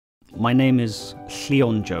My name is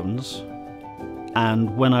Llion Jones,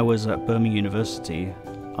 and when I was at Birmingham University,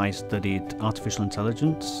 I studied artificial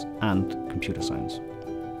intelligence and computer science.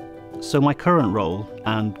 So my current role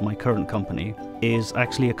and my current company is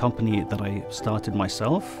actually a company that I started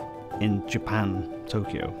myself in Japan,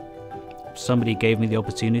 Tokyo. Somebody gave me the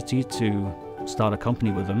opportunity to start a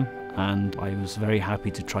company with them, and I was very happy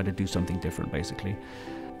to try to do something different, basically.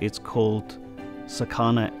 It's called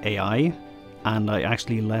Sakana AI, and I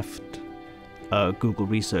actually left Google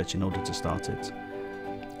Research in order to start it.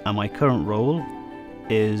 And my current role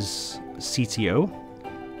is CTO.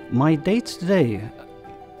 My day-to-day,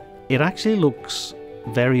 it actually looks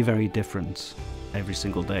very, very different every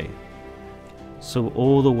single day. So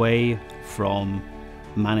all the way from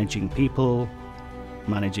managing people,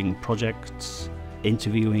 managing projects,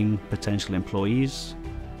 interviewing potential employees,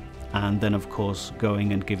 and then of course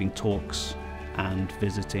going and giving talks and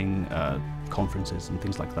visiting conferences and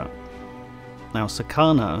things like that. Now,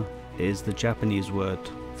 Sakana is the Japanese word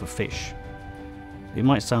for fish. It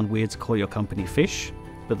might sound weird to call your company fish,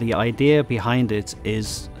 but the idea behind it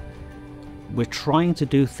is we're trying to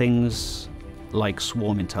do things like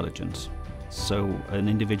swarm intelligence. So an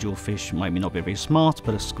individual fish might not be very smart,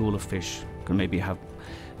 but a school of fish can maybe have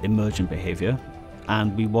emergent behavior.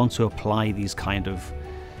 And we want to apply these kind of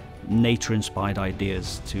nature-inspired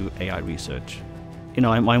ideas to AI research. You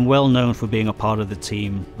know, I'm well known for being a part of the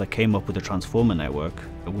team that came up with the transformer network,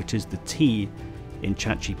 which is the T in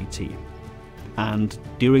ChatGPT. And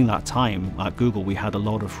during that time at Google, we had a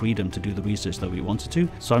lot of freedom to do the research that we wanted to.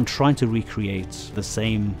 So I'm trying to recreate the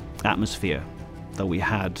same atmosphere that we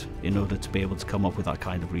had in order to be able to come up with that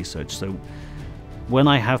kind of research. So when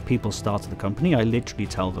I have people start the company, I literally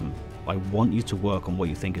tell them, I want you to work on what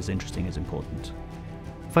you think is interesting, is important.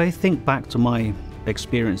 If I think back to my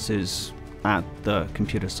experiences at the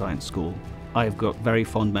computer science school, I've got very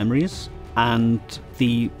fond memories, and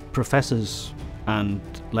the professors and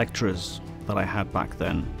lecturers that I had back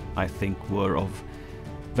then, I think were of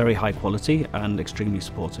very high quality and extremely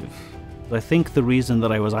supportive. I think the reason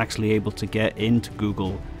that I was actually able to get into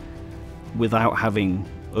Google without having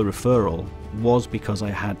a referral was because I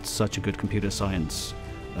had such a good computer science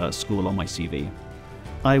school on my CV.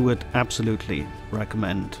 I would absolutely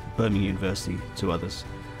recommend Birmingham University to others.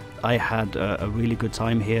 I had a really good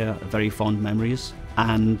time here, very fond memories,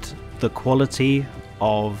 and the quality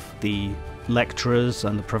of the lecturers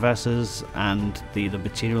and the professors and the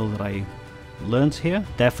material that I learned here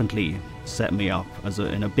definitely set me up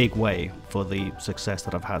in a big way for the success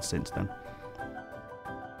that I've had since then.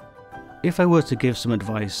 If I were to give some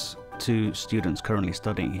advice to students currently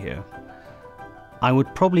studying here, I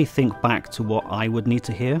would probably think back to what I would need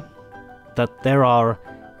to hear, that there are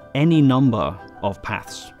any number of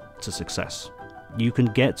paths to success. You can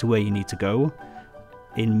get to where you need to go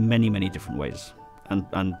in many, many different ways,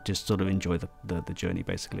 and just sort of enjoy the journey,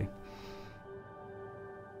 basically.